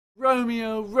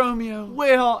Romeo, Romeo,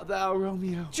 where art thou,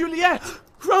 Romeo? Juliet!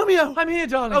 Romeo! I'm here,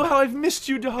 darling. Oh, how I've missed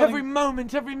you, darling. Every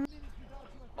moment, every minute.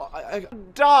 I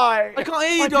Die! can't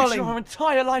hear you, I darling. picture our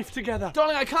entire life together.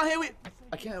 Darling, I can't hear what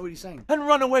I can't hear what you're saying. And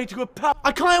run away to a pub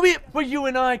I can't hear what where you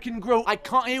and I can grow I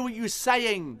can't hear what you're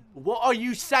saying. What are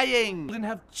you saying? and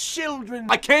have children.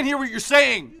 I can't hear what you're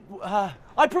saying.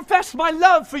 I profess my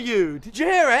love for you. Did you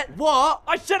hear it? What?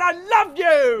 I said I love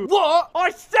you! What? I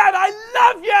said I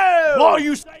love you! What are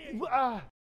you saying?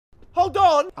 Hold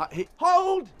on!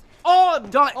 Hold on!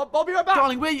 Darling, I'll be right back.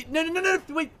 darling, where you? No,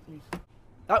 wait.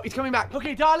 Oh, he's coming back.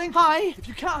 Okay, darling. Hi. If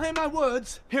you can't hear my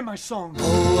words, hear my song.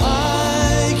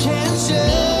 I can't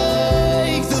say